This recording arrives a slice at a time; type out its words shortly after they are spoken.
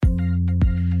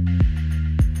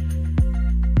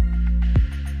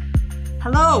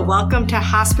Hello, welcome to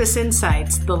Hospice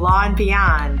Insights, the law and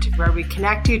beyond, where we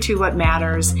connect you to what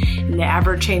matters in the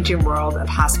ever-changing world of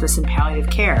hospice and palliative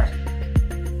care.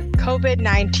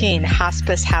 COVID-19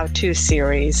 Hospice How-To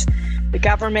Series. The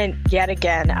government yet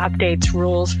again updates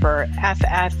rules for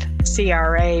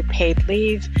FFCRA paid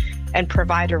leave and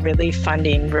provider relief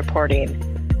funding reporting.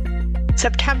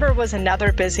 September was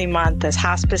another busy month as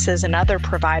hospices and other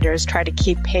providers try to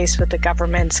keep pace with the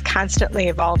government's constantly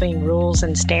evolving rules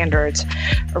and standards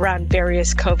around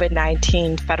various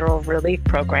COVID-19 federal relief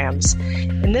programs.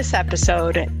 In this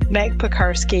episode, Meg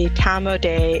Pekarsky, Tom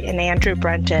O'Day, and Andrew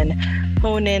Brenton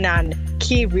hone in on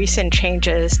key recent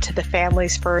changes to the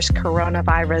Families First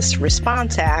Coronavirus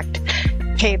Response Act,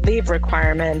 paid leave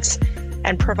requirements,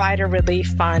 and Provider Relief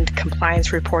Fund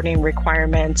compliance reporting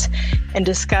requirements, and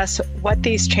discuss what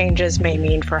these changes may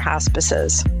mean for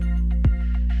hospices.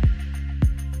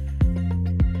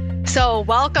 So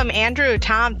welcome, Andrew,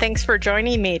 Tom, thanks for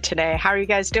joining me today. How are you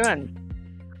guys doing?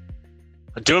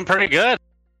 Doing pretty good.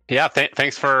 Yeah,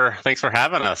 thanks for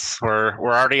having us. We're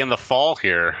already in the fall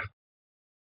here.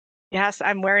 Yes,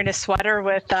 I'm wearing a sweater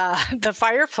with the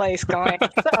fireplace going.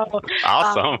 So,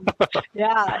 awesome.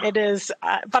 Yeah, it is.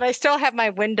 But I still have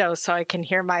my window so I can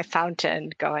hear my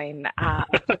fountain going at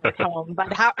home.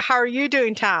 But how are you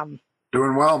doing, Tom?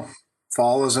 Doing well.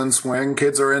 Fall is in swing.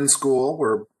 Kids are in school.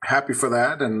 We're happy for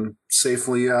that and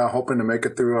safely hoping to make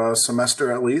it through a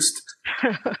semester at least.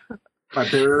 My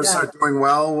Bears are doing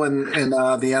well in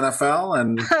the NFL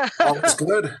and all is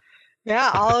good.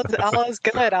 Yeah, all is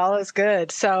good. All is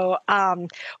good. So, and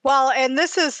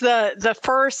this is the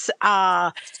first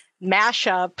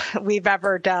mashup we've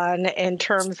ever done in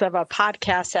terms of a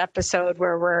podcast episode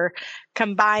where we're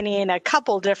combining a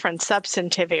couple different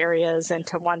substantive areas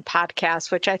into one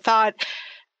podcast, which I thought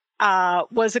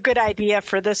was a good idea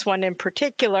for this one in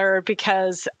particular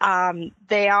because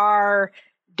they are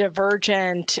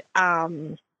divergent.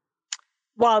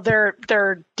 While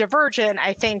they're divergent,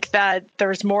 I think that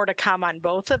there's more to come on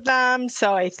both of them.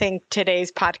 So I think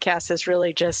today's podcast is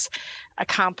really just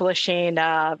accomplishing,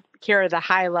 here are the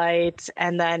highlights,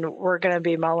 and then we're going to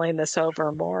be mulling this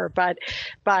over more. But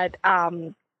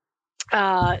Tom,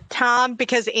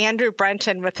 because Andrew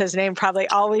Brenton with his name probably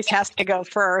always has to go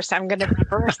first, I'm going to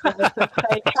reverse this and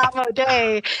say, Tom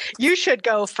O'Day, you should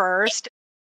go first.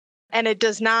 And it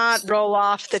does not roll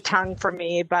off the tongue for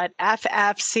me, but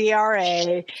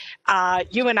FFCRA,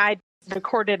 you and I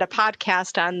recorded a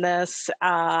podcast on this,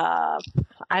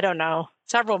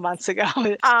 several months ago.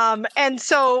 And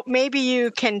so maybe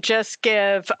you can just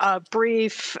give a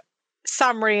brief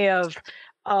summary of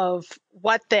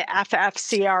what the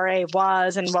FFCRA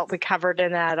was and what we covered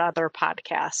in that other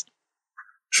podcast.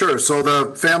 Sure. So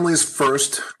the Families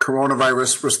First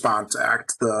Coronavirus Response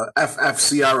Act, the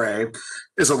FFCRA,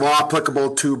 is a law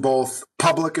applicable to both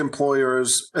public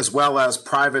employers as well as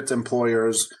private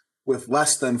employers with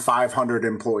less than 500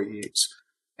 employees.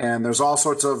 And there's all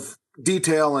sorts of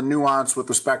detail and nuance with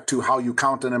respect to how you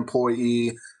count an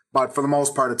employee, but for the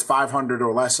most part, it's 500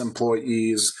 or less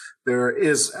employees. There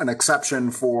is an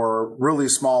exception for really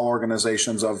small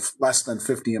organizations of less than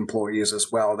 50 employees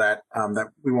as well that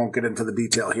we won't get into the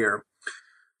detail here.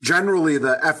 Generally,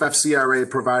 the FFCRA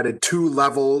provided two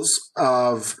levels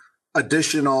of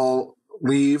additional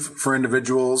leave for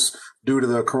individuals due to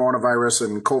the coronavirus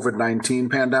and COVID-19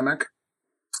 pandemic.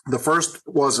 The first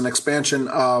was an expansion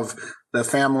of the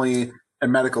Family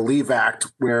and Medical Leave Act,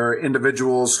 where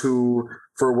individuals who,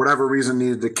 for whatever reason,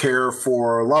 needed to care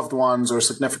for loved ones or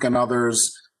significant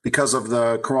others because of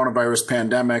the coronavirus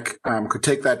pandemic could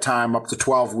take that time up to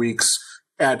 12 weeks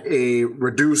at a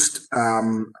reduced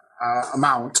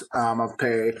amount of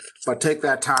pay, but take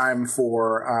that time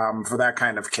for that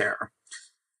kind of care.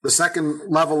 The second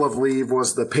level of leave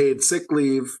was the paid sick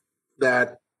leave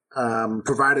that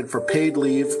provided for paid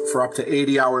leave for up to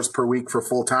 80 hours per week for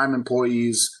full-time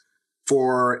employees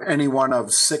for any one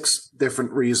of 6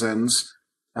 different reasons.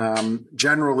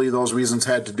 Generally, those reasons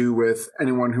had to do with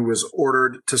anyone who was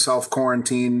ordered to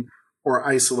self-quarantine or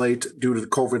isolate due to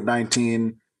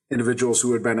COVID-19, individuals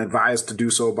who had been advised to do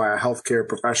so by a healthcare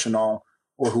professional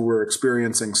or who were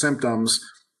experiencing symptoms,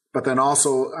 but then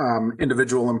also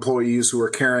individual employees who were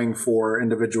caring for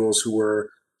individuals who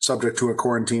were subject to a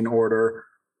quarantine order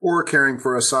or caring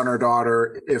for a son or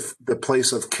daughter if the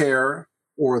place of care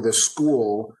or the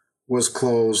school was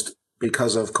closed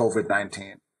because of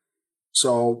COVID-19.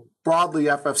 So broadly,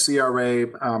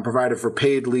 FFCRA provided for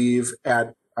paid leave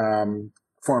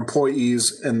for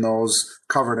employees in those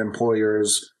covered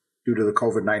employers due to the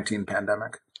COVID-19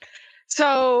 pandemic.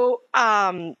 So,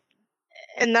 and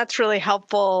that's really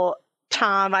helpful,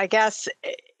 Tom. I guess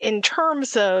in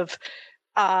terms of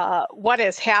what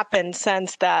has happened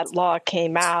since that law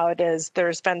came out is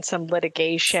there's been some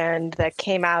litigation that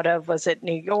came out of, was it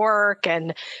New York?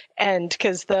 And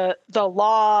because the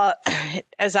law,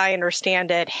 as I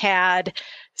understand it, had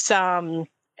some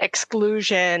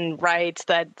exclusion rights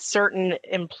that certain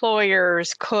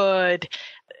employers could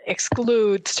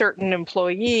exclude certain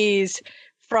employees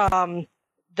from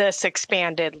this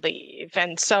expanded leave.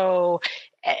 And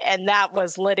that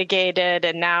was litigated,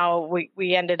 and now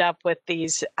we ended up with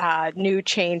these new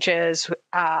changes,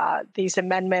 these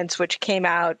amendments, which came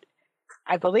out,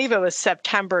 I believe it was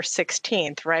September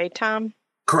 16th, right, Tom?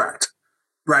 Correct.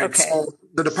 Right. Okay. So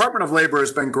the Department of Labor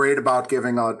has been great about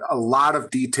giving a lot of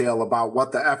detail about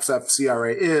what the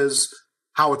FFCRA is,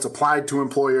 how it's applied to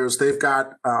employers. They've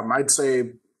got, I'd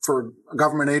say, for a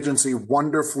government agency,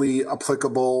 wonderfully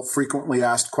applicable, frequently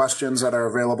asked questions that are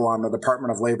available on the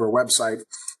Department of Labor website.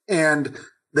 And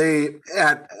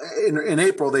in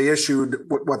April, they issued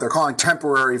what they're calling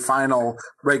temporary final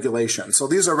regulations. So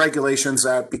these are regulations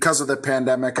that, because of the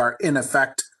pandemic, are in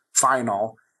effect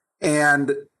final.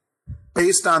 And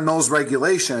based on those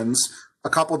regulations, a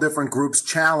couple different groups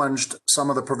challenged some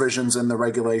of the provisions in the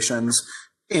regulations.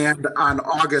 And on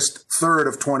August 3rd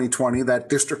of 2020, that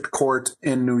district court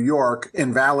in New York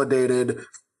invalidated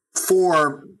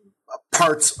 4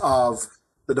 parts of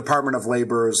the Department of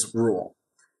Labor's rule.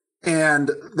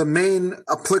 And the main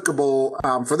applicable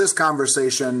for this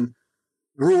conversation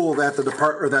rule that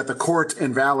the court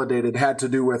invalidated had to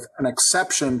do with an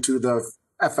exception to the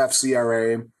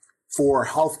FFCRA for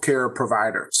healthcare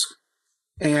providers.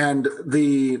 And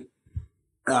the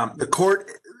court,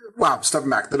 stepping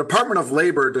back, the Department of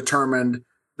Labor determined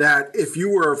that if you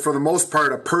were, for the most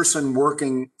part, a person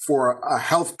working for a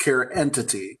healthcare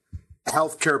entity, a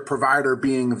healthcare provider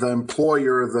being the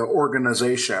employer, the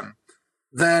organization,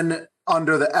 then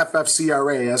under the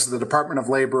FFCRA, as the Department of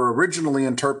Labor originally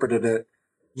interpreted it,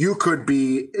 you could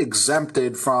be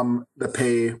exempted from the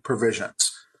pay provisions.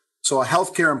 So a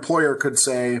healthcare employer could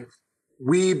say,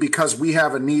 because we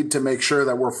have a need to make sure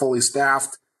that we're fully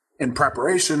staffed in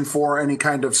preparation for any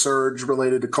kind of surge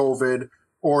related to COVID,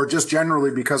 or just generally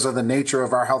because of the nature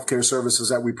of our healthcare services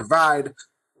that we provide,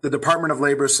 the Department of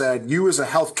Labor said, you as a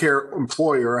healthcare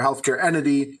employer, a healthcare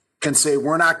entity, can say,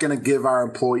 we're not going to give our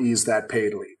employees that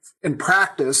paid leave. In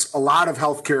practice, a lot of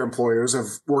healthcare employers have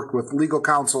worked with legal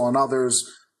counsel and others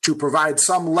to provide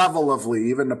some level of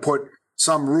leave and to put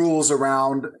some rules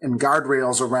around and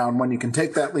guardrails around when you can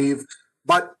take that leave.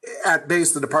 But at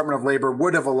base, the Department of Labor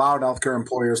would have allowed healthcare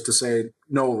employers to say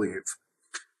no leave.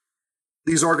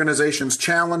 These organizations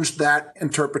challenged that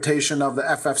interpretation of the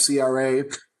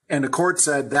FFCRA, and the court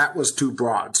said that was too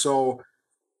broad. So,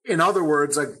 in other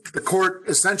words, the court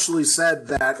essentially said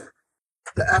that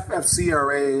the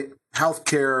FFCRA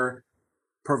healthcare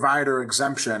provider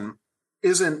exemption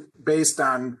isn't based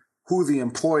on who the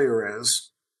employer is.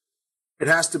 It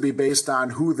has to be based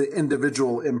on who the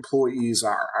individual employees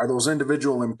are. Are those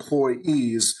individual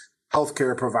employees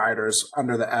healthcare providers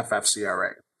under the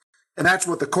FFCRA? And that's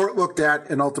what the court looked at,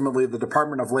 and ultimately the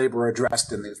Department of Labor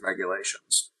addressed in these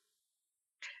regulations.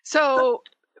 So,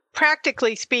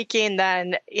 practically speaking,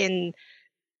 then, in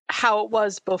how it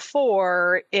was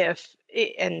before,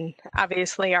 and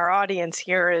obviously our audience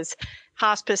here is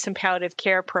hospice and palliative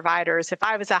care providers. If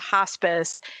I was a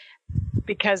hospice,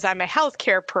 because I'm a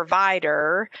healthcare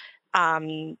provider,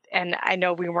 and I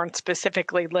know we weren't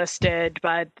specifically listed,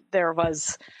 but there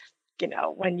was,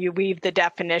 when you weave the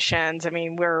definitions, I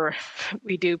mean,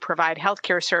 we do provide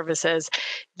healthcare services.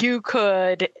 You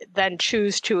could then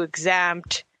choose to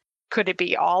exempt. Could it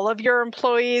be all of your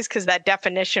employees? Because that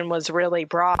definition was really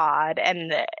broad,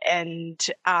 and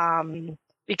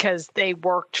because they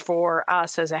worked for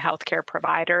us as a healthcare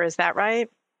provider. Is that right?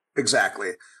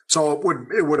 Exactly. So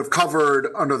it would have covered,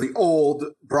 under the old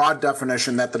broad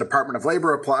definition that the Department of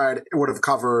Labor applied, it would have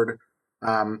covered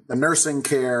the nursing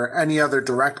care, any other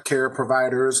direct care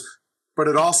providers, but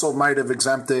it also might have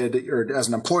exempted, or as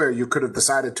an employer, you could have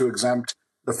decided to exempt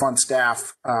the front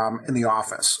staff in the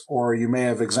office, or you may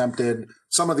have exempted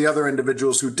some of the other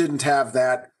individuals who didn't have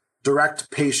that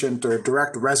direct patient or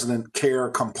direct resident care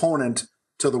component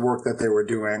to the work that they were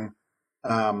doing.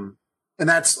 And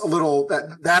that's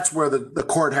that's where the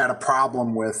court had a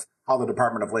problem with how the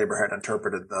Department of Labor had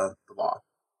interpreted the law.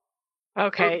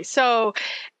 Okay. So,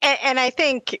 and I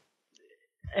think,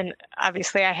 and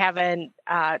obviously I haven't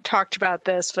talked about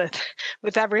this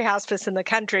with every hospice in the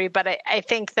country, but I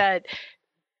think that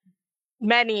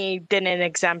many didn't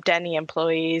exempt any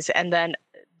employees, and then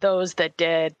those that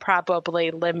did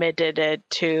probably limited it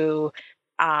to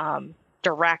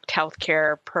direct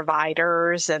healthcare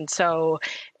providers. And so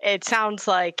it sounds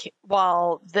like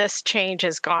while this change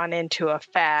has gone into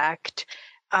effect,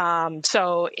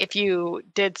 so if you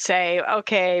did say,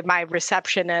 okay, my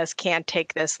receptionist can't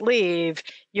take this leave,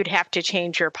 you'd have to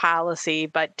change your policy.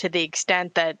 But to the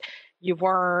extent that you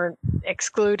weren't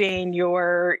excluding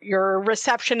your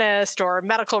receptionist or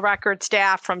medical record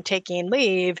staff from taking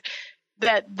leave,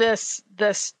 that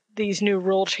these new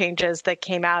rule changes that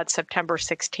came out September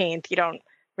 16th, you don't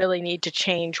really need to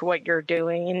change what you're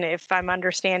doing, if I'm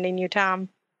understanding you, Tom?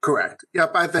 Correct.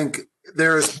 Yep. I think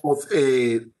there's both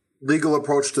a legal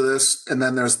approach to this, and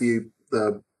then there's the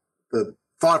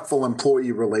thoughtful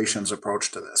employee relations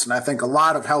approach to this. And I think a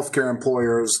lot of healthcare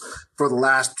employers for the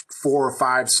last 4,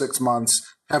 5, 6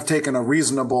 months have taken a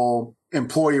reasonable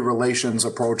employee relations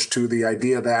approach to the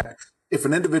idea that if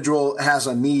an individual has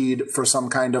a need for some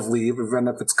kind of leave, even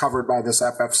if it's covered by this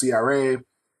FFCRA,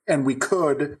 and we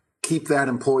could keep that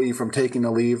employee from taking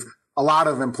a leave, a lot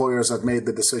of employers have made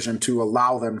the decision to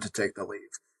allow them to take the leave.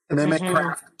 And they may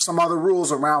craft some other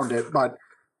rules around it, but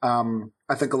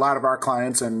I think a lot of our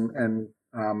clients and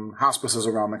hospices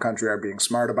around the country are being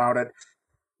smart about it.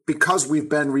 Because we've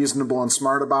been reasonable and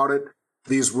smart about it,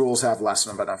 these rules have less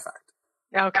of an effect.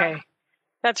 Okay.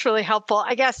 That's really helpful.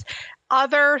 I guess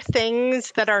other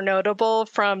things that are notable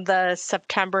from the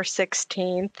September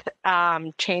 16th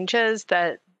changes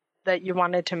that you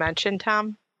wanted to mention,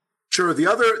 Tom? Sure. The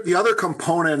other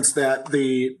components that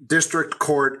the district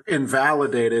court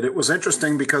invalidated, it was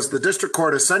interesting because the district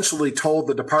court essentially told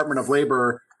the Department of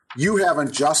Labor, you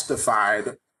haven't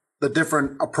justified the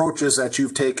different approaches that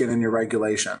you've taken in your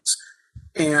regulations.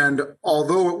 And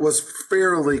although it was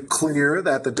fairly clear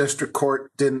that the district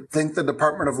court didn't think the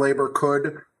Department of Labor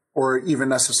could or even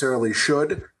necessarily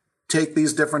should take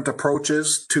these different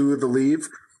approaches to the leave,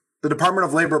 the Department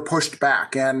of Labor pushed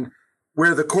back. And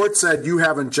where the court said you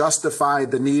haven't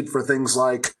justified the need for things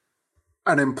like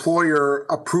an employer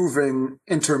approving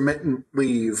intermittent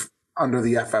leave under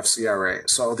the FFCRA.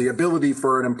 So the ability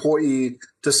for an employee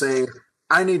to say,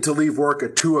 I need to leave work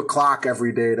at 2:00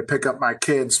 every day to pick up my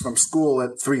kids from school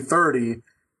at 3:30.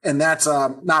 And that's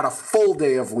not a full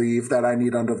day of leave that I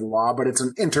need under the law, but it's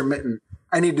an intermittent.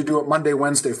 I need to do it Monday,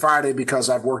 Wednesday, Friday because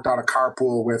I've worked out a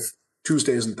carpool with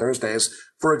Tuesdays and Thursdays.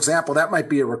 For example, that might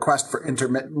be a request for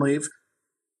intermittent leave.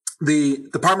 The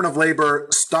Department of Labor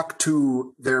stuck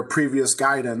to their previous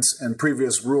guidance and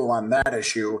previous rule on that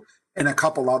issue, and a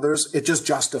couple others. It just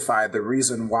justified the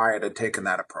reason why it had taken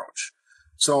that approach.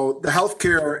 So the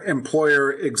healthcare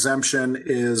employer exemption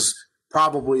is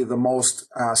probably the most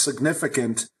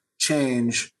significant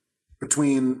change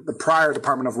between the prior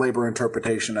Department of Labor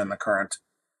interpretation and the current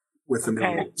with the new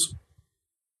rules.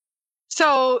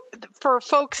 So for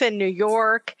folks in New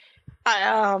York,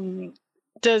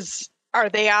 are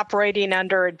they operating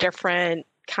under a different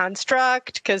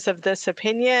construct because of this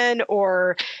opinion,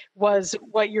 or was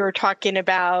what you were talking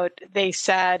about, they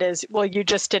said is, well, you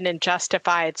just didn't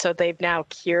justify it, so they've now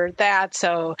cured that,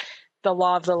 so the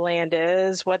law of the land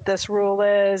is what this rule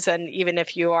is, and even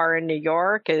if you are in New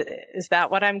York, is that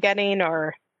what I'm getting,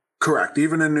 or? Correct.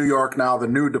 Even in New York now, the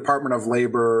new Department of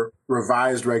Labor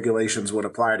revised regulations would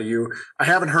apply to you. I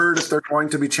haven't heard if they're going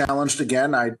to be challenged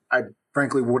again. I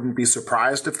frankly wouldn't be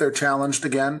surprised if they're challenged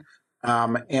again.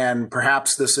 And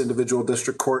perhaps this individual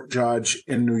district court judge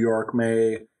in New York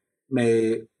may,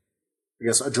 I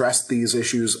guess, address these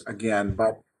issues again.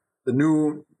 But the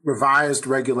new revised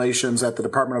regulations that the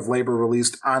Department of Labor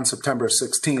released on September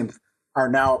 16th are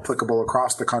now applicable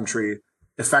across the country,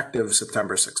 effective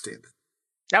September 16th.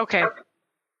 Okay.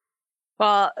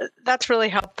 Well, that's really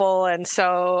helpful. And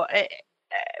so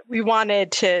we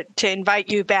wanted to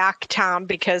invite you back, Tom,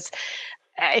 because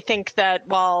I think that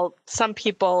while some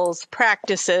people's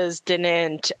practices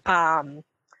didn't,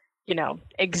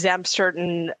 exempt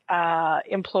certain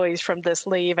employees from this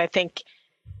leave, I think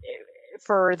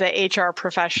for the HR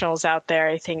professionals out there,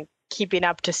 I think keeping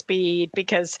up to speed,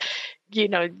 because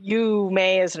you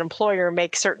may, as an employer,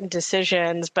 make certain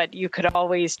decisions, but you could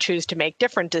always choose to make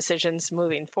different decisions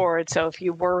moving forward. So if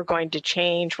you were going to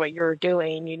change what you're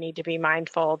doing, you need to be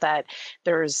mindful that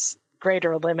there's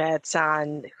greater limits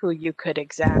on who you could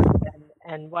exempt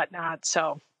and whatnot.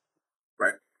 So,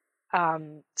 right.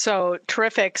 So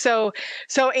terrific. So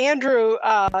Andrew,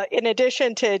 in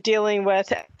addition to dealing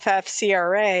with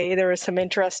FFCRA, there was some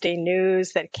interesting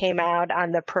news that came out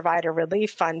on the provider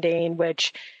relief funding,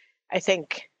 which I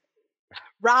think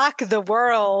rock the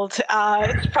world.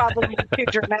 It's probably too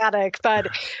dramatic, but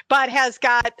has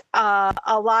got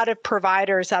a lot of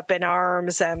providers up in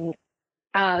arms, and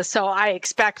So I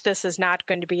expect this is not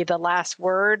going to be the last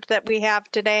word that we have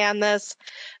today on this.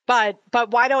 But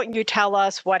why don't you tell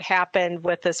us what happened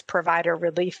with this provider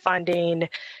relief funding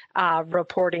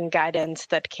reporting guidance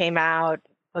that came out?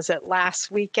 Was it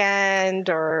last weekend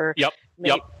or? Yep.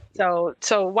 So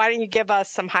why don't you give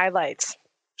us some highlights?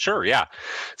 Sure. Yeah.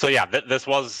 So yeah, this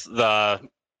was the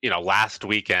last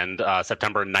weekend,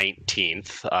 September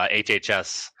 19th.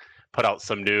 HHS put out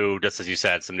some new, just as you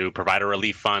said, some new provider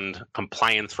relief fund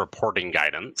compliance reporting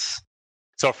guidance.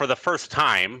 So for the first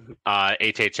time,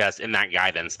 HHS in that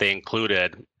guidance, they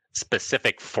included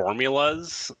specific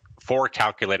formulas for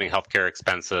calculating healthcare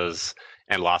expenses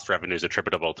and lost revenues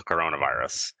attributable to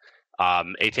coronavirus.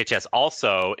 HHS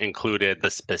also included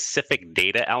the specific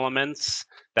data elements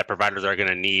that providers are going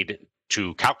to need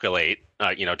to calculate,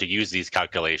 to use these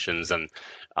calculations. And,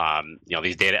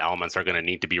 these data elements are going to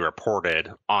need to be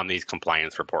reported on these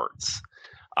compliance reports.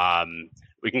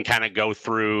 We can kind of go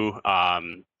through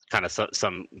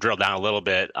some drill down a little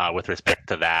bit with respect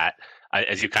to that.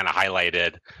 As you kind of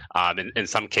highlighted, in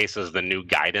some cases, the new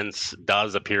guidance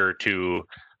does appear to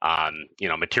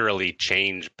materially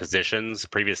change positions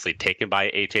previously taken by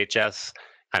HHS,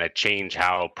 kind of change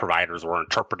how providers were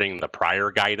interpreting the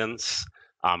prior guidance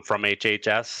from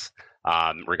HHS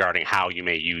regarding how you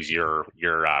may use your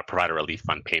provider relief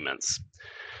fund payments.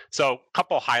 So a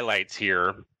couple highlights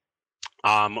here.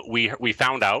 We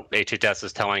found out, HHS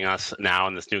is telling us now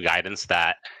in this new guidance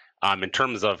that in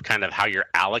terms of kind of how you're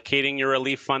allocating your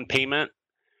relief fund payment,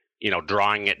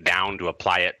 drawing it down to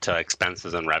apply it to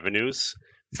expenses and revenues,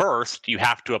 first, you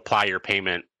have to apply your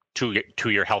payment to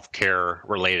your healthcare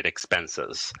related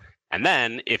expenses. And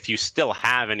then if you still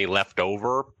have any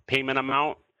leftover payment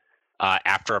amount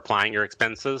after applying your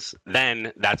expenses,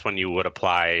 then that's when you would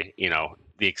apply,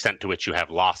 the extent to which you have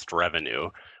lost revenue,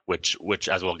 which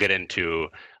as we'll get into,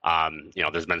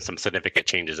 there's been some significant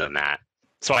changes in that.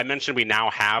 So I mentioned we now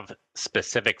have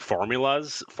specific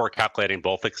formulas for calculating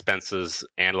both expenses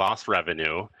and lost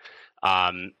revenue.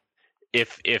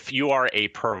 If you are a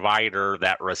provider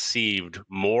that received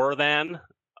more than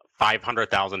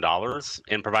 $500,000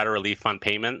 in provider relief fund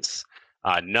payments,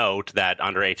 note that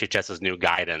under HHS's new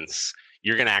guidance,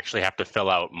 you're going to actually have to fill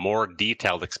out more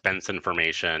detailed expense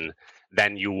information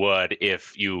than you would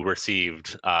if you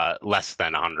received less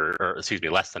than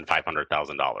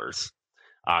 $500,000.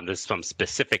 There's some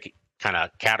specific kind of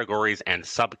categories and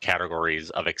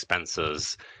subcategories of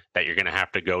expenses that you're going to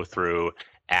have to go through,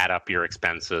 add up your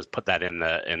expenses, put that in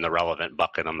the relevant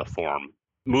bucket on the form.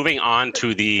 Moving on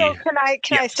to the. So can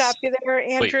I stop you there,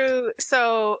 Andrew? Please.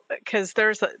 So because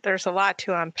there's a lot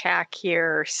to unpack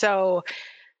here. So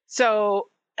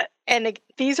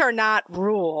these are not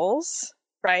rules,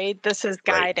 right? This is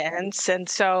guidance, right. And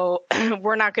so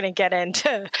we're not going to get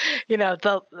into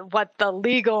what the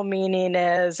legal meaning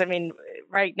is. I mean,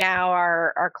 right now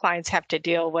our clients have to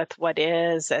deal with what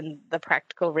is and the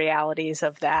practical realities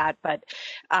of that. But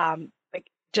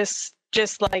just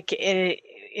like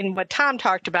in what Tom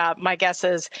talked about, my guess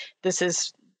is this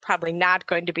is probably not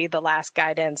going to be the last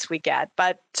guidance we get.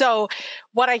 But so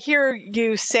what I hear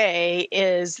you say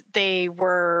is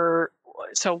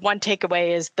so one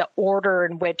takeaway is the order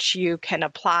in which you can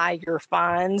apply your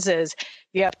funds is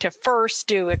you have to first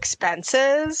do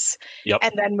expenses, yep,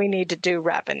 and then we need to do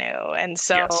revenue. And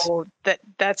so yes,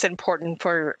 that's important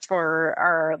for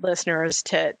our listeners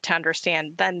to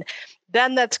understand. Then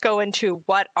let's go into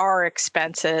what are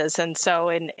expenses. And so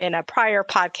in a prior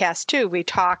podcast too, we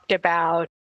talked about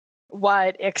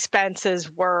what expenses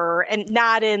were, and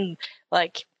not in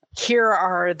like, here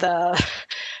are the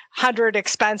 100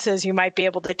 expenses you might be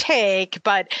able to take,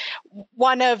 but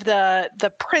one of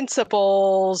the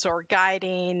principles or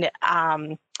guiding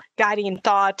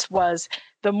thoughts was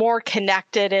the more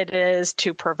connected it is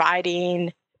to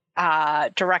providing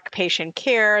direct patient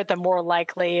care, the more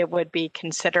likely it would be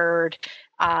considered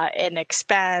an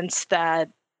expense that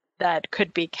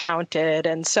could be counted.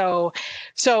 And so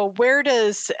where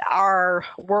does our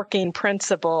working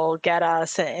principle get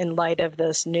us in light of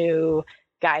this new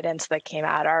guidance that came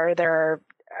out?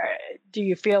 Do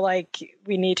you feel like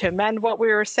we need to amend what we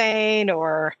were saying,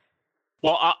 or?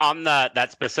 Well, on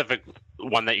that specific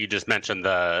one that you just mentioned,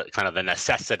 the kind of the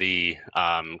necessity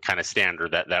kind of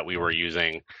standard that we were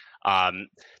using,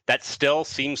 that still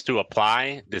seems to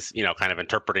apply, this, kind of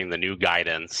interpreting the new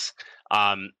guidance.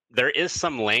 There is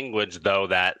some language, though,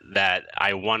 that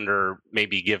I wonder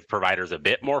maybe give providers a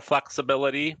bit more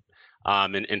flexibility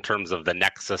in terms of the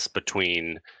nexus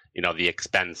between, the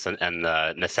expense and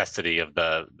the necessity of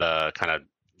the kind of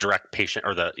direct patient,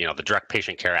 or the direct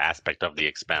patient care aspect of the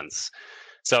expense.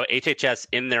 So HHS,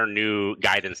 in their new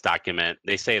guidance document,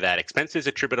 they say that expenses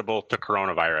attributable to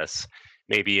coronavirus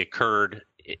may be incurred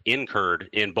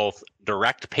in both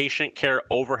direct patient care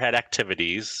overhead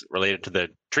activities related to the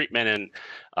treatment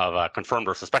of confirmed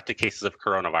or suspected cases of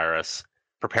coronavirus,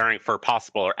 preparing for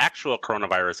possible or actual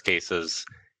coronavirus cases,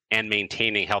 and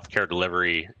maintaining healthcare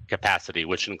delivery capacity,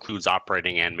 which includes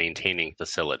operating and maintaining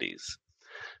facilities.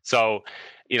 So,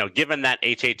 given that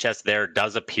HHS there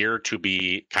does appear to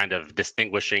be kind of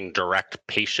distinguishing direct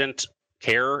patient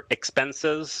care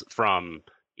expenses from,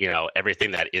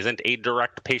 everything that isn't a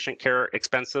direct patient care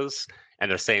expenses, and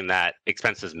they're saying that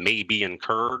expenses may be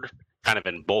incurred kind of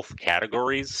in both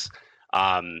categories.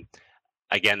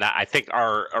 Again, I think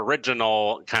our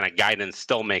original kind of guidance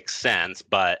still makes sense,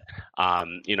 but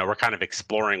we're kind of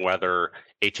exploring whether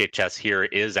HHS here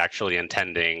is actually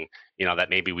intending, that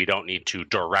maybe we don't need to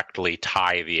directly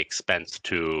tie the expense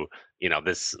to,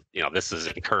 this is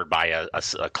incurred by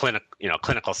a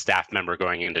clinical staff member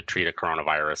going in to treat a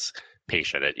coronavirus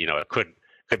patient. It could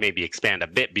maybe expand a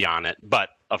bit beyond it, but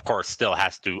of course still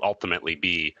has to ultimately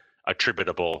be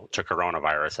attributable to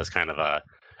coronavirus as kind of a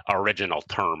original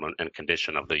term and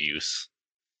condition of the use.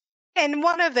 And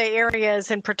one of the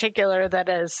areas in particular that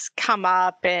has come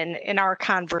up in our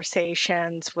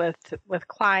conversations with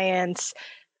clients,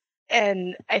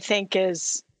 and I think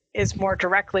is more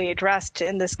directly addressed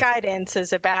in this guidance,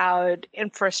 is about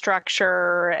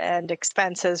infrastructure and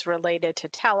expenses related to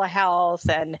telehealth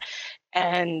and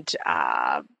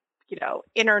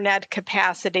internet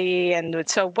capacity. And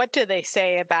so what do they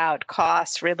say about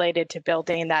costs related to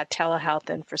building that telehealth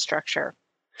infrastructure?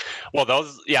 Well,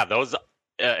 those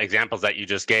examples that you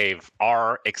just gave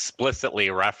are explicitly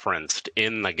referenced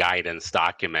in the guidance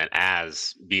document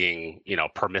as being,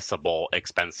 permissible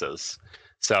expenses.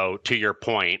 So to your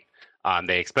point,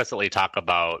 they explicitly talk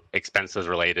about expenses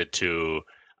related to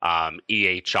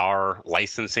EHR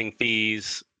licensing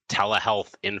fees,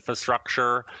 telehealth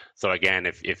infrastructure. So again,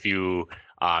 if you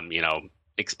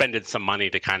expended some money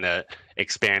to kind of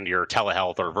expand your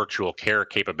telehealth or virtual care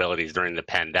capabilities during the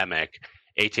pandemic,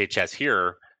 HHS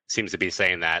here seems to be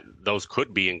saying that those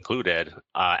could be included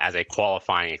as a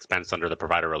qualifying expense under the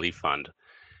Provider Relief Fund.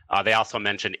 They also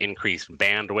mentioned increased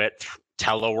bandwidth,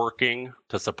 teleworking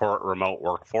to support remote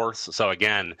workforce. So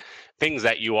again, things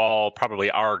that you all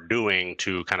probably are doing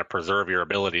to kind of preserve your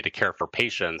ability to care for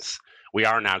patients. We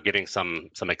are now getting some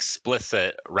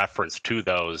explicit reference to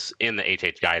those in the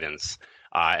HH guidance.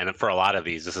 And for a lot of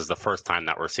these, this is the first time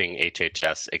that we're seeing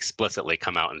HHS explicitly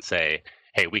come out and say,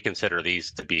 hey, we consider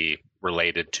these to be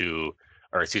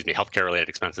healthcare related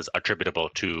expenses attributable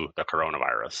to the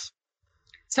coronavirus.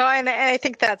 So, and I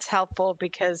think that's helpful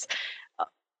because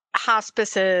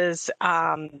hospices,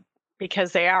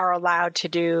 because they are allowed to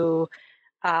do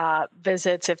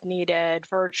visits if needed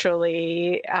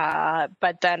virtually,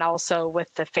 but then also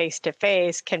with the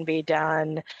face-to-face can be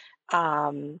done,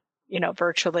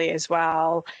 virtually as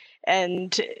well.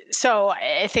 And so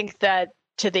I think that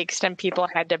to the extent people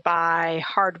had to buy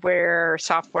hardware,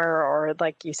 software, or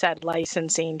like you said,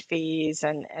 licensing fees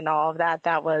and all of that,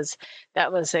 that was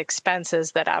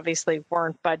expenses that obviously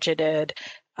weren't budgeted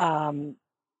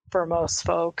for most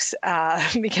folks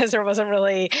because there wasn't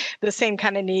really the same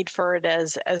kind of need for it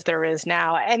as there is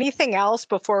now. Anything else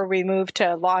before we move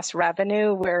to lost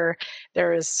revenue where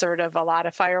there is sort of a lot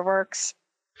of fireworks?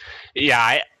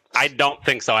 Yeah, I don't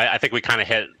think so. I think we kind of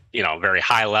hit, very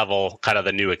high level kind of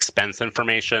the new expense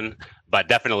information, but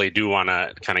definitely do want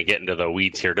to kind of get into the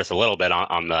weeds here just a little bit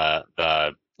on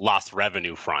the lost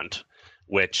revenue front,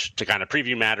 which, to kind of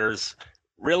preview matters,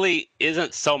 really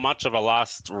isn't so much of a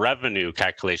lost revenue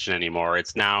calculation anymore.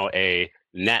 It's now a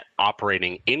net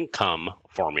operating income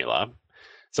formula.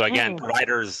 So again,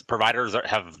 providers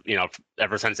have,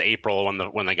 ever since April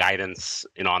when the guidance,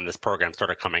 on this program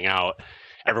started coming out,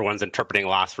 everyone's interpreting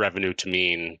lost revenue to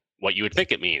mean what you would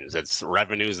think it means. It's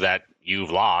revenues that you've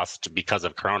lost because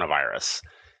of coronavirus.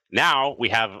 Now we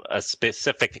have a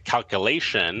specific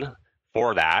calculation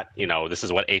for that. This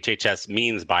is what HHS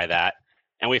means by that.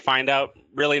 And we find out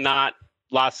really not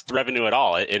lost revenue at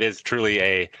all. It is truly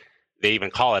they even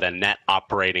call it a net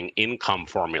operating income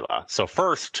formula. So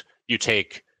first you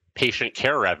take patient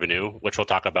care revenue, which we'll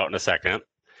talk about in a second,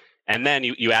 and then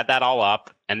you add that all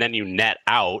up, and then you net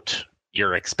out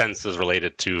your expenses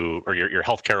related to, or your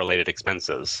healthcare related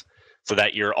expenses, so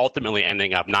that you're ultimately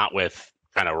ending up not with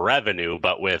kind of revenue,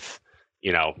 but with,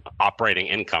 operating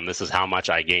income. This is how much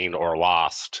I gained or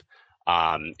lost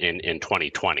in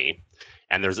 2020.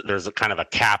 And there's a kind of a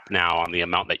cap now on the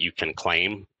amount that you can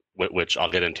claim, which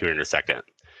I'll get into in a second.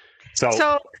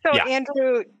 So yeah.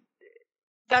 Andrew,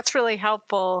 that's really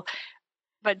helpful.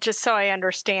 but just so I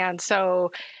understand,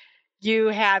 so you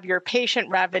have your patient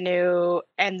revenue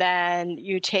and then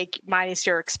you take minus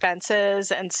your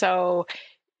expenses. And so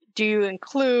do you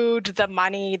include the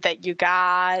money that you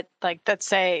got, like let's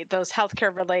say those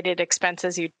healthcare related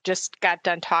expenses you just got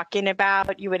done talking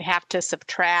about, you would have to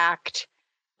subtract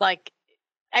like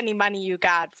any money you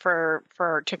got for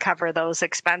to cover those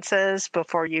expenses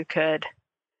before you could?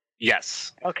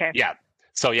 Yes. Okay. Yeah.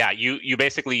 So yeah, you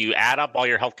basically you add up all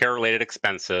your healthcare related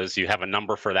expenses, you have a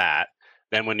number for that.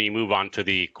 Then when you move on to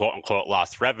the quote unquote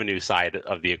lost revenue side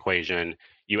of the equation,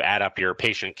 you add up your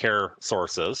patient care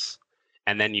sources,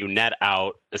 and then you net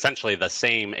out essentially the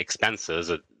same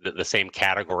expenses, the same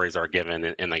categories are given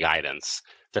in the guidance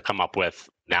to come up with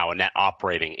now a net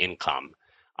operating income.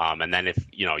 And then if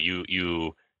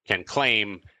you can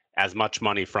claim as much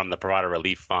money from the Provider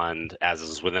Relief Fund as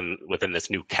is within this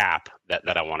new cap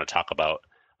that I want to talk about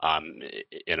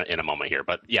in a moment here.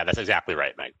 But yeah, that's exactly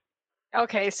right, Meg.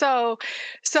 Okay, so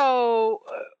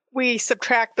we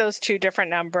subtract those two different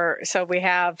numbers. So we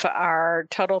have our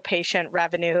total patient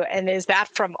revenue, and is that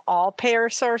from all payer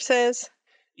sources?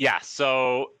 Yeah,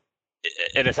 so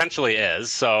it essentially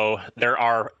is. So there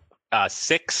are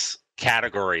 6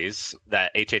 categories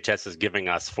that HHS is giving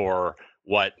us for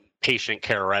what patient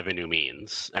care revenue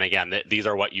means. And again, these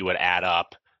are what you would add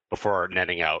up before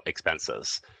netting out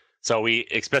expenses. So we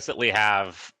explicitly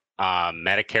have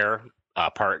Medicare,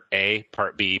 Part A,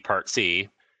 Part B, Part C.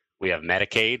 We have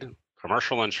Medicaid,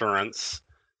 commercial insurance,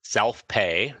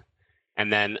 self-pay,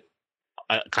 and then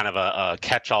kind of a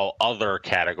catch-all other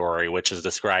category, which is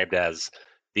described as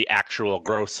the actual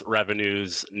gross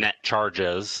revenues, net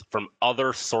charges from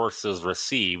other sources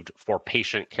received for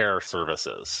patient care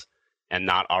services and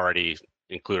not already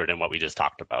included in what we just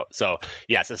talked about. So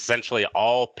yes, essentially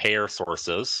all payer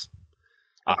sources,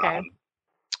 Okay.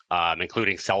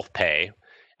 Including self-pay.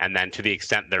 And then to the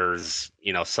extent there's,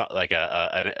 like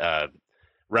a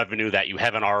revenue that you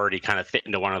haven't already kind of fit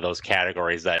into one of those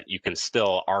categories that you can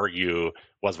still argue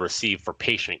was received for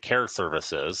patient care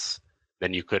services,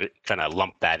 then you could kind of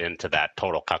lump that into that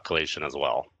total calculation as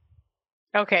well.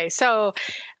 Okay, so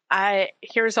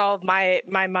here's all of my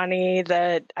money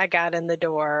that I got in the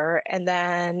door, and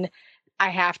then I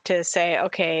have to say,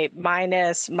 okay,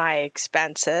 minus my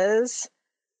expenses,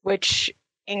 which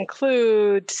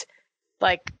includes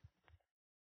like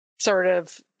sort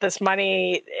of this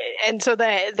money. And so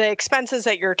the expenses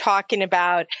that you're talking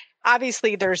about,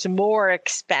 obviously there's more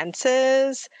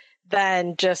expenses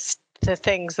than just the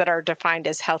things that are defined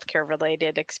as healthcare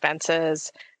related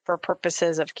expenses for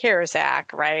purposes of CARES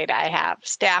Act, right? I have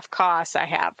staff costs, I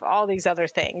have all these other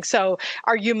things. So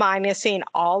are you minusing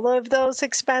all of those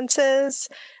expenses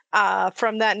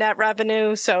from that net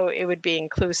revenue? So it would be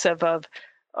inclusive of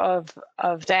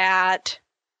that?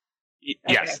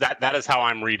 Yes, Okay. that is how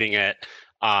I'm reading it.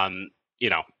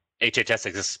 HHS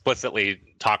is explicitly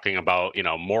talking about,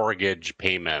 mortgage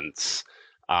payments,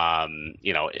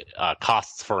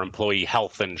 costs for employee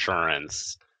health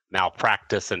insurance,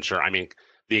 malpractice insurance. I mean,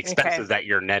 the expenses that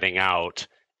you're netting out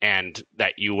and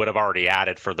that you would have already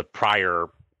added for the prior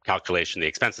calculation, the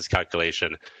expenses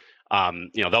calculation,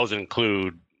 those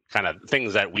include kind of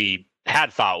things that we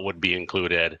had thought would be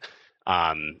included.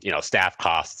 Staff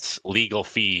costs, legal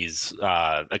fees,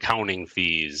 accounting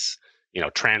fees,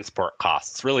 transport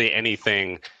costs, really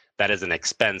anything that is an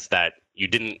expense that you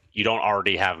don't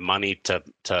already have money to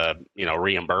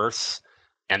reimburse,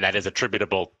 and that is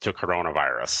attributable to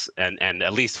coronavirus. And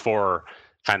at least for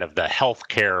kind of the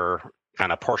healthcare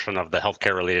kind of portion of the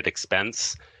healthcare related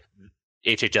expense,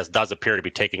 HHS does appear to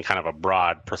be taking kind of a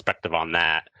broad perspective on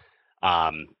that.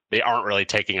 They aren't really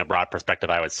taking a broad perspective,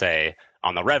 I would say,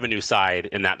 on the revenue side,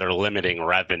 in that they're limiting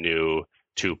revenue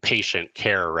to patient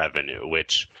care revenue,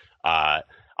 which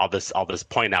I'll just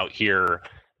point out here,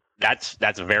 that's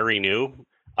very new.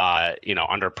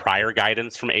 Under prior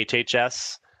guidance from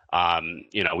HHS,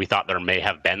 we thought there may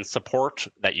have been support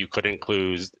that you could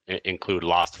include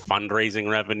lost fundraising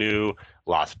revenue,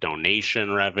 lost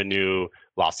donation revenue,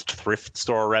 lost thrift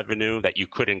store revenue, that you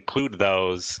could include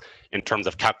those in terms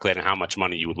of calculating how much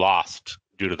money you lost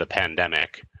due to the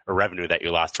pandemic, or revenue that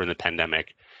you lost during the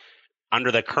pandemic.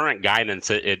 Under the current guidance,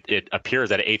 it appears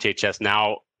that HHS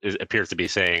now appears to be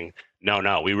saying,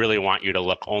 no, we really want you to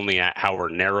look only at how we're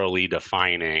narrowly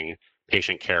defining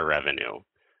patient care revenue.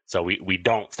 So we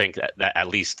don't think that at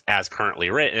least as currently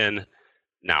written.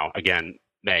 Now, again,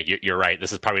 Meg, you're right.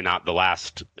 This is probably not the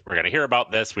last we're going to hear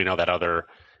about this. We know that other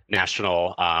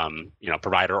national,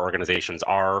 provider organizations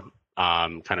are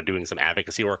kind of doing some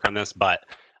advocacy work on this, but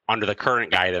under the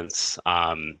current guidance,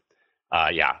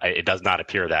 it does not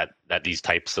appear that these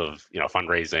types of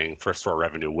fundraising first store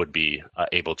revenue would be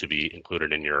able to be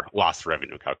included in your lost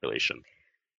revenue calculation.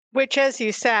 Which, as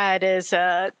you said, is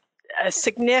a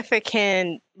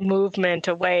significant movement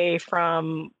away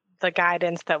from the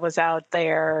guidance that was out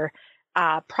there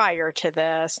prior to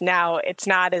this. Now, it's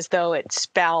not as though it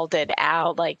spelled it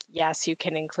out like, yes, you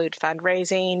can include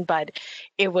fundraising, but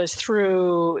it was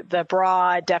through the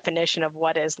broad definition of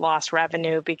what is lost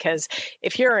revenue. Because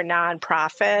if you're a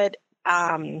nonprofit,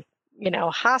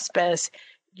 hospice,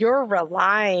 you're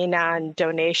relying on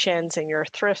donations in your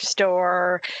thrift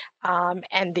store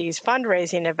and these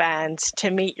fundraising events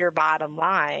to meet your bottom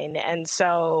line. And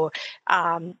so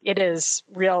it is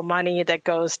real money that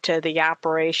goes to the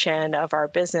operation of our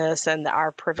business and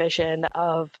our provision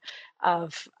of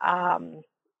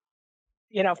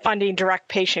funding direct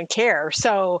patient care.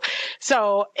 So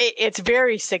it's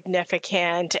very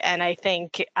significant. And I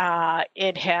think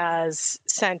it has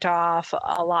sent off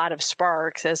a lot of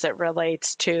sparks as it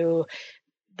relates to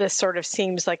this sort of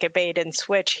seems like a bait and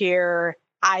switch here.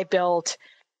 I built,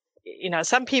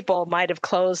 some people might have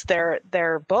closed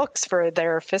their books for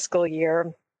their fiscal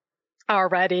year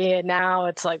already. And now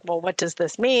it's like, well, what does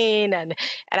this mean? And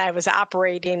I was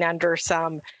operating under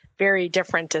some very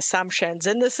different assumptions.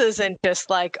 And this isn't just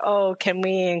like, oh, can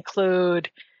we include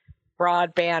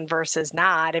broadband versus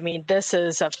not? I mean, this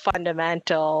is a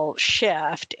fundamental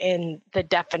shift in the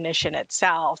definition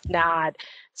itself, not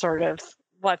sort of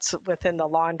what's within the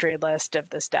laundry list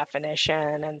of this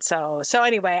definition. And so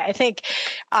anyway, I think,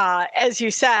 as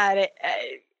you said,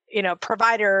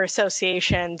 provider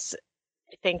associations,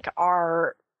 I think,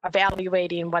 are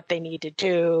evaluating what they need to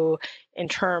do in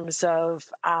terms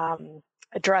of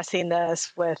addressing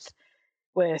this with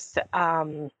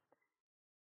the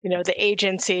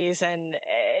agencies. And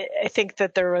I think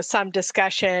that there was some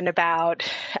discussion about,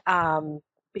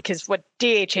 because what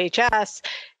DHHS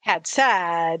had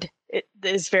said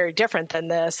is very different than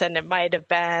this, and it might have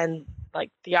been like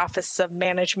the Office of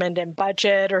Management and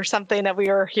Budget or something that we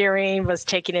were hearing was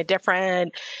taking a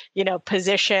different,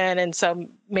 position. And so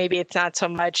maybe it's not so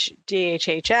much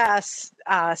DHHS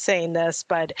saying this,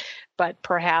 but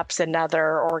perhaps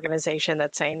another organization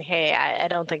that's saying, hey, I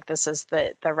don't think this is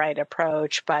the right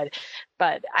approach, but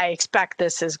I expect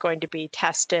this is going to be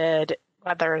tested,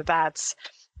 whether that's,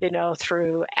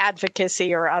 through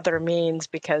advocacy or other means,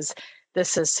 because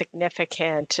this is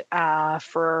significant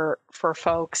for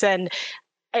folks. And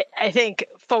I think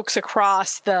folks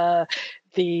across the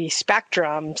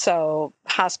spectrum, so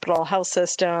hospital, health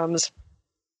systems,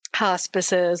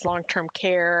 hospices, long-term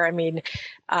care, I mean,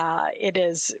 it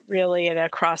is really an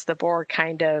across the board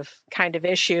kind of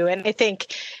issue. And I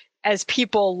think as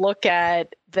people look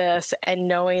at this and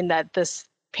knowing that this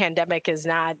pandemic is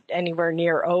not anywhere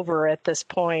near over at this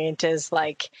point, is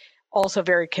like also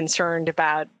very concerned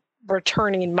about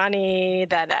returning money,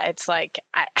 that it's like,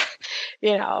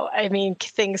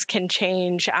 things can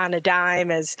change on a dime,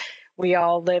 as we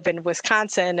all live in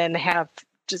Wisconsin and have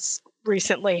just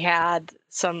recently had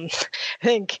some,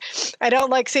 I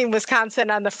don't like seeing Wisconsin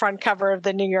on the front cover of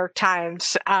the New York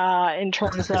Times in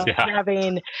terms of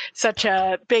having such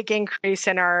a big increase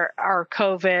in our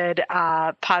COVID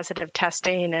positive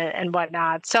testing and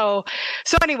whatnot. So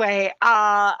anyway,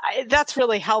 that's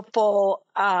really helpful.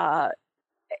 I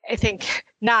think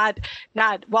not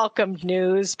welcomed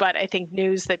news, but I think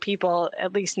news that people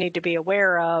at least need to be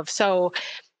aware of. So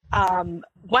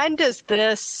when does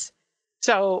this,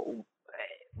 so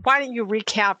why don't you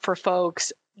recap for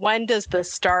folks, when does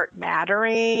this start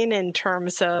mattering in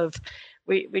terms of,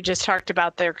 we just talked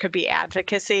about there could be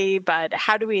advocacy, but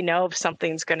how do we know if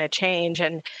something's going to change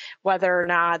and whether or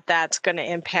not that's going to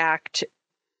impact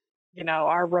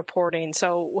our reporting?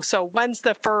 So when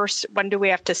do we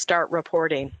have to start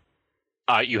reporting?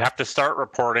 You have to start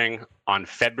reporting on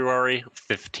February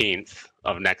 15th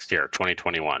of next year,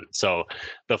 2021. So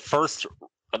the first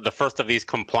of these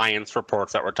compliance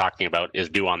reports that we're talking about is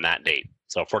due on that date.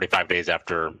 So 45 days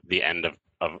after the end of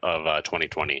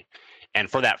 2020. And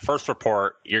for that first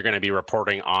report, you're going to be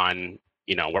reporting on,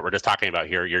 what we're just talking about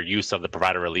here, your use of the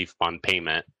Provider Relief Fund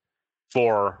payment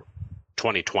for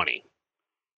 2020.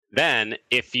 Then,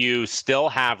 if you still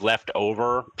have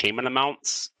leftover payment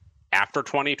amounts after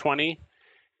 2020,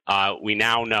 we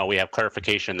now know, we have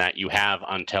clarification that you have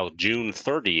until June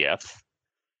 30th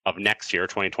of next year,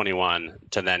 2021,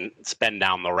 to then spend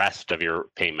down the rest of your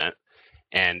payment.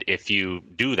 And if you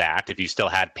do that, if you still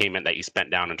had payment that you spent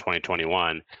down in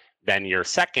 2021, then your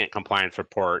second compliance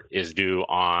report is due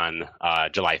on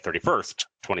July 31st,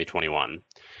 2021.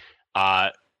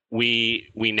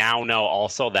 We now know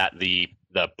also that the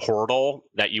portal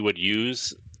that you would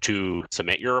use to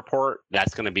submit your report,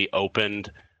 that's going to be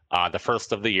opened the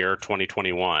first of the year,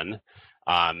 2021.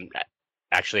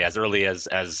 Actually, as early as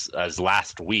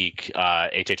last week,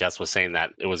 HHS was saying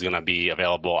that it was going to be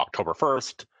available October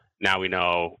 1st. Now we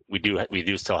know we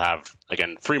do still have,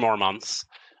 again, 3 more months.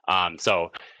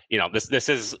 So, this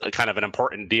is kind of an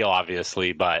important deal,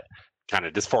 obviously, but kind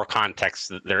of just for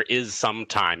context, there is some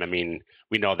time. I mean,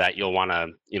 we know that you'll want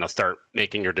to, start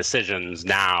making your decisions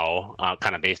now,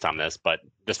 kind of based on this, but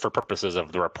just for purposes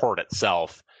of the report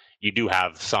itself, you do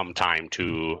have some time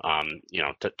to,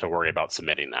 to worry about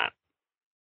submitting that.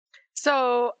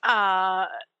 So,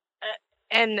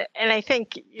 and I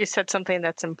think you said something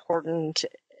that's important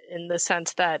in the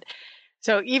sense that,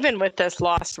 so even with this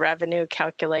lost revenue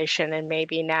calculation, and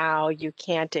maybe now you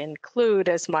can't include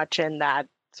as much in that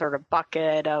sort of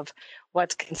bucket of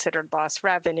what's considered lost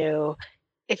revenue,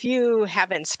 if you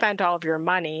haven't spent all of your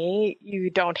money, you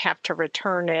don't have to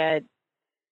return it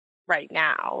right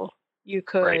now. You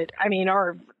could, right. I mean,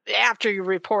 or after you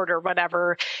report or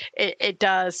whatever, it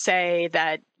does say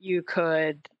that you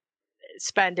could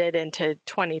spend it into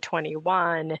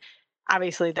 2021.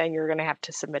 Obviously, then you're going to have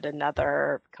to submit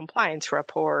another compliance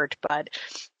report. But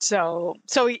so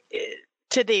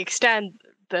to the extent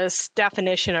this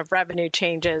definition of revenue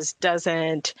changes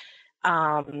doesn't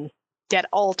get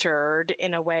altered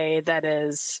in a way that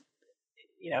is,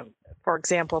 for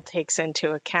example, takes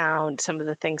into account some of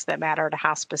the things that matter to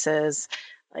hospices,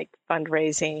 like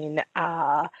fundraising,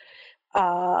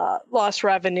 lost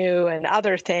revenue, and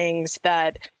other things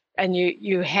that, and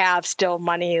you have still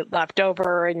money left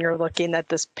over and you're looking that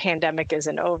this pandemic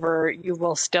isn't over, you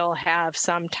will still have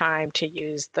some time to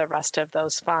use the rest of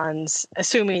those funds,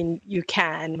 assuming you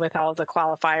can, with all the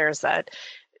qualifiers that,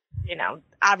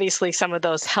 obviously some of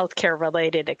those healthcare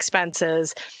related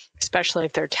expenses, especially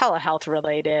if they're telehealth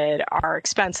related, are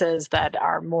expenses that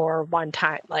are more one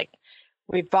time, like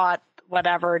we bought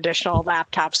whatever additional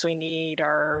laptops we need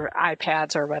or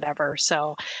iPads or whatever.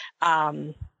 So,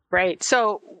 right.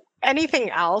 So anything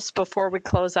else before we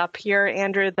close up here,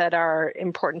 Andrew, that are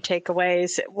important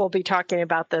takeaways? We'll be talking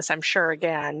about this, I'm sure,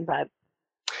 again, but.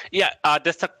 Yeah,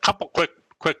 just a couple quick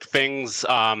things.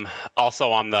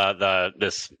 Also on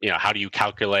this, how do you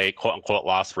calculate quote unquote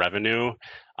lost revenue?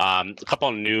 A couple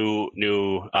of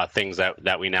new things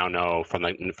that we now know from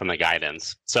the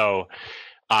guidance. So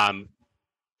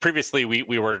previously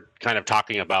we were kind of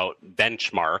talking about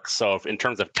benchmarks. So in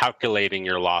terms of calculating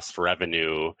your lost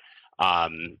revenue,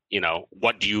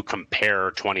 what do you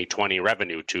compare 2020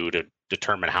 revenue to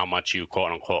determine how much you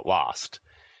quote unquote lost?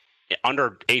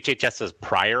 Under HHS's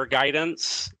prior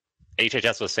guidance,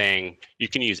 HHS was saying you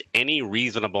can use any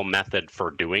reasonable method for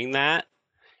doing that.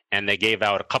 And they gave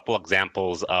out a couple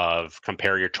examples of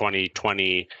compare your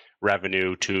 2020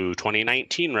 revenue to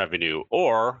 2019 revenue,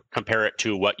 or compare it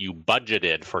to what you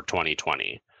budgeted for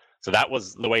 2020. So that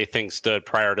was the way things stood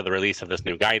prior to the release of this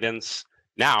new guidance.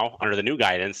 Now, under the new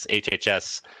guidance,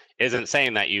 HHS isn't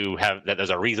saying that that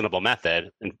there's a reasonable method,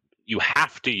 and you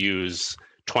have to use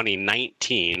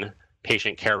 2019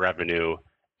 patient care revenue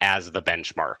as the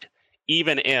benchmark,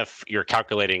 even if you're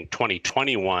calculating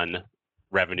 2021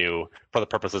 revenue for the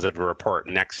purposes of the report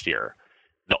next year.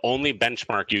 The only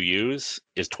benchmark you use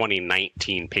is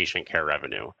 2019 patient care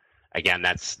revenue. Again,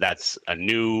 that's a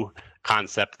new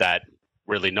concept that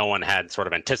really no one had sort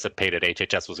of anticipated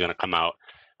HHS was going to come out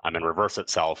and reverse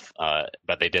itself,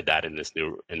 but they did that in this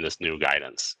new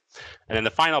guidance. And then the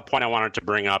final point I wanted to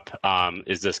bring up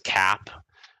is this cap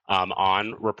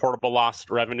on reportable lost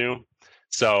revenue.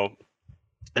 So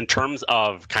in terms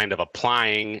of kind of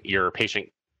applying your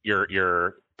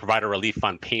provider relief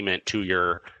fund payment to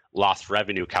your lost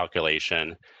revenue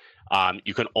calculation,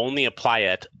 you can only apply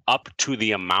it up to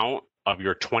the amount of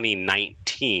your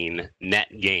 2019 net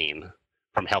gain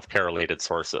from healthcare related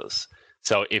sources.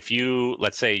 So if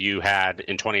let's say you had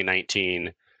in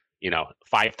 2019,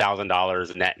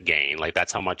 $5,000 net gain, like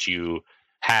that's how much you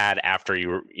had after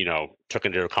you took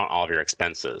into account all of your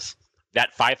expenses.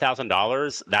 That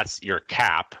 $5,000, that's your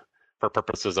cap for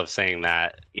purposes of saying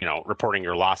that, reporting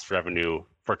your lost revenue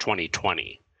for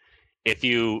 2020. If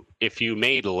you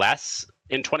made less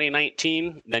in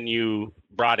 2019 than you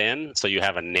brought in, so you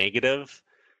have a negative,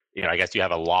 I guess you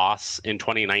have a loss in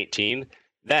 2019,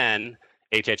 then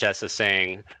HHS is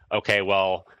saying, okay,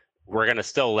 well, we're going to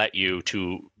still let you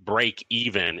to break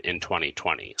even in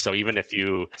 2020. So even if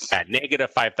you had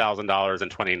negative $5,000 in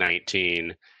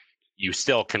 2019, you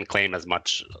still can claim as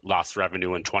much lost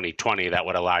revenue in 2020 that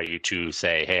would allow you to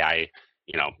say, hey,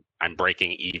 I'm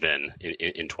breaking even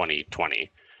in 2020,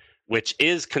 which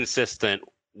is consistent,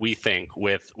 we think,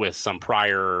 with some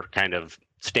prior kind of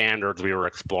standards we were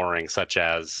exploring, such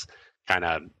as kind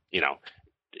of,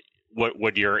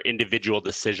 would your individual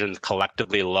decisions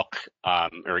collectively look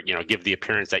or give the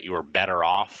appearance that you were better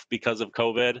off because of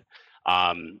COVID?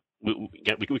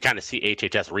 We kind of see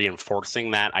HHS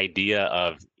reinforcing that idea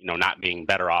of not being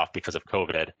better off because of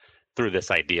COVID through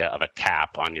this idea of a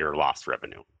cap on your lost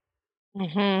revenue.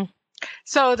 Mm-hmm.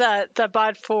 So the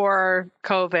but for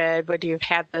COVID, would you've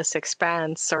had this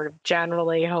expense sort of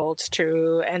generally holds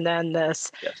true, and then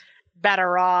this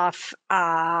better off.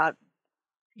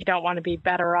 You don't want to be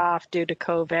better off due to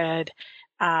COVID.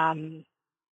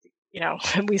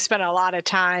 We spent a lot of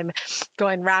time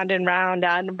going round and round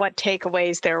on what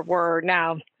takeaways there were.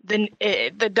 Now,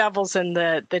 the devil's in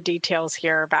the details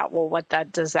here about, well, what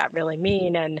does that really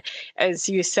mean? And as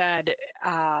you said,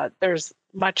 there's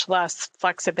much less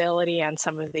flexibility on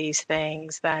some of these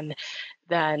things than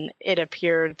it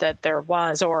appeared that there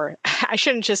was, or I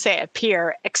shouldn't just say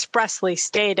appear, expressly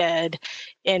stated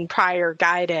in prior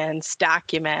guidance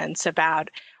documents about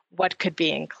what could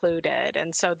be included.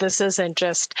 And so this isn't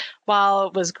just, well,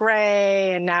 it was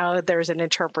gray and now there's an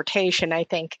interpretation. I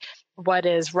think what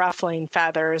is ruffling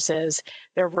feathers is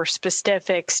there were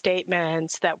specific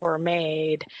statements that were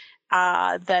made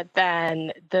that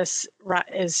then this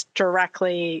is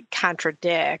directly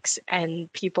contradicts,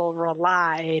 and people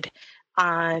relied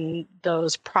on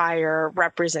those prior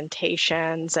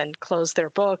representations and close their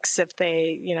books if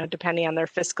they, depending on their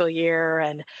fiscal year,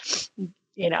 and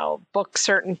book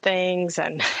certain things.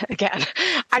 And again,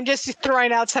 I'm just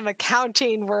throwing out some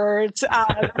accounting words.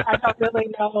 I don't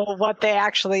really know what they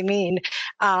actually mean.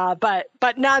 But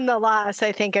nonetheless,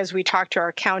 I think as we talk to our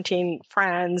accounting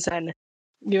friends, and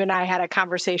you and I had a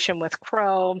conversation with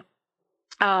Crow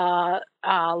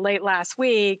late last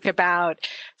week about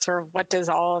sort of what does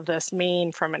all of this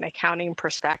mean from an accounting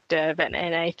perspective. And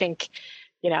I think,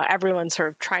 everyone's sort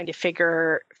of trying to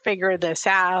figure this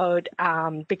out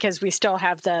because we still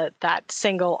have that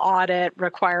single audit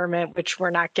requirement, which we're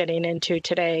not getting into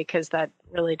today because that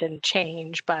really didn't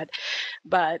change. But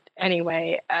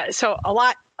anyway, so a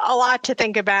lot to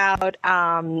think about,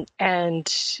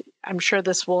 and I'm sure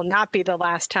this will not be the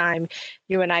last time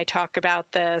you and I talk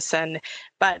about this.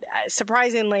 But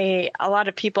surprisingly, a lot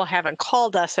of people haven't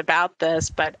called us about this,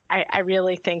 but I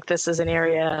really think this is an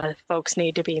area folks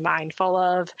need to be mindful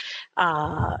of.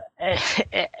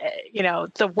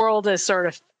 The world is sort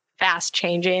of fast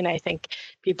changing. I think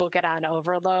people get on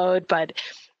overload, but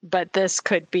this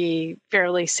could be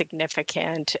fairly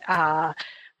significant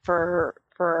for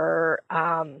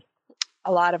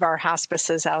a lot of our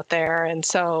hospices out there. And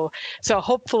so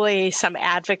hopefully some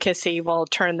advocacy will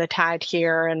turn the tide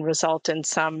here and result in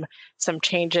some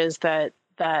changes that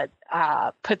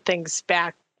put things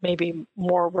back maybe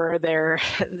more where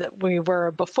we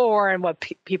were before and what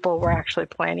people were actually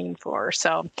planning for.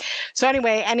 So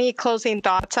anyway, any closing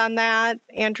thoughts on that,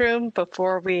 Andrew,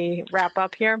 before we wrap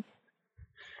up here?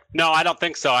 No, I don't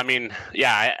think so. I mean,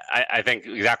 yeah, I think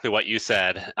exactly what you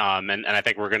said, and I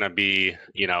think we're going to be,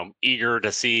 eager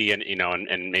to see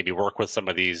and maybe work with some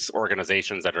of these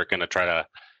organizations that are going to try to,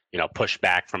 push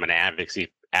back from an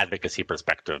advocacy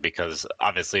perspective, because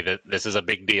obviously this is a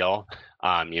big deal.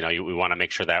 We want to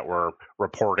make sure that we're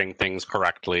reporting things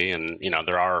correctly, and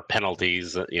there are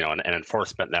penalties, and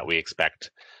enforcement that we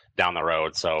expect down the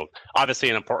road. So obviously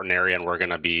an important area, and we're going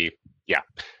to be,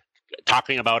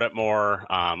 talking about it more,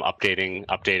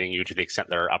 updating you to the extent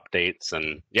there are updates,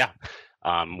 and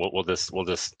we'll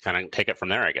just kind of take it from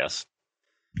there, I guess.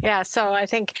 Yeah, so I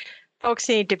think folks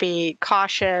need to be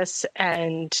cautious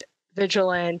and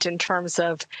vigilant in terms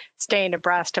of staying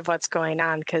abreast of what's going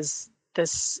on, because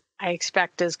this, I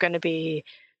expect, is going to be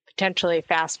potentially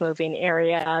fast-moving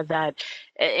area that,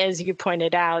 as you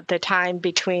pointed out, the time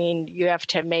between you have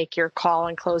to make your call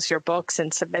and close your books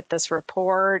and submit this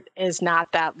report is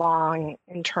not that long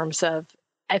in terms of,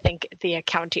 I think, the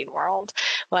accounting world.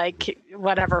 Like,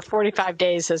 45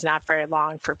 days is not very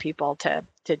long for people to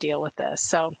deal with this.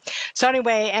 So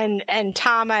anyway, and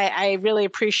Tom, I really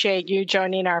appreciate you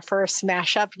joining our first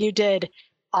mashup. You did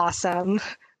awesome.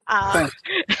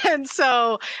 And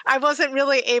so I wasn't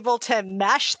really able to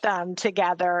mesh them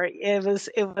together. It was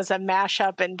a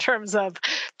mashup in terms of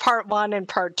part one and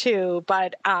part two,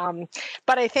 but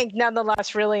I think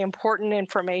nonetheless really important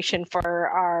information for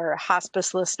our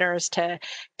hospice listeners to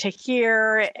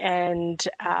hear, and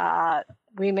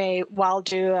we may well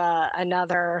do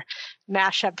another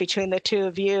mashup between the two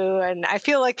of you. And I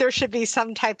feel like there should be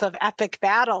some type of epic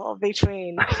battle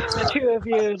between the two of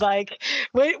you, like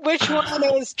which one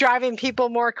is driving people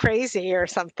more crazy or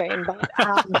something. But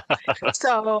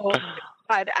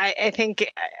I think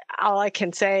all I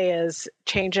can say is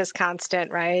change is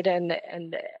constant, right? And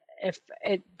if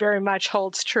it very much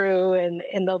holds true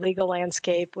in the legal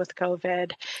landscape with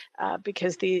COVID,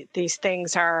 because these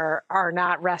things are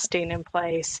not resting in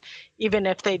place, even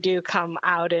if they do come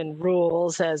out in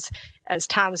rules as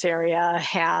Tom's area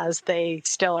has, they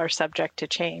still are subject to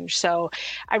change. So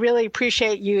I really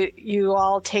appreciate you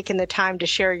all taking the time to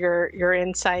share your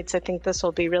insights. I think this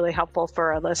will be really helpful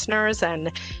for our listeners,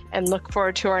 and look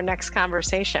forward to our next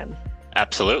conversation.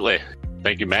 Absolutely.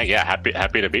 Thank you, Meg. Yeah,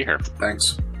 happy to be here.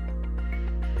 Thanks.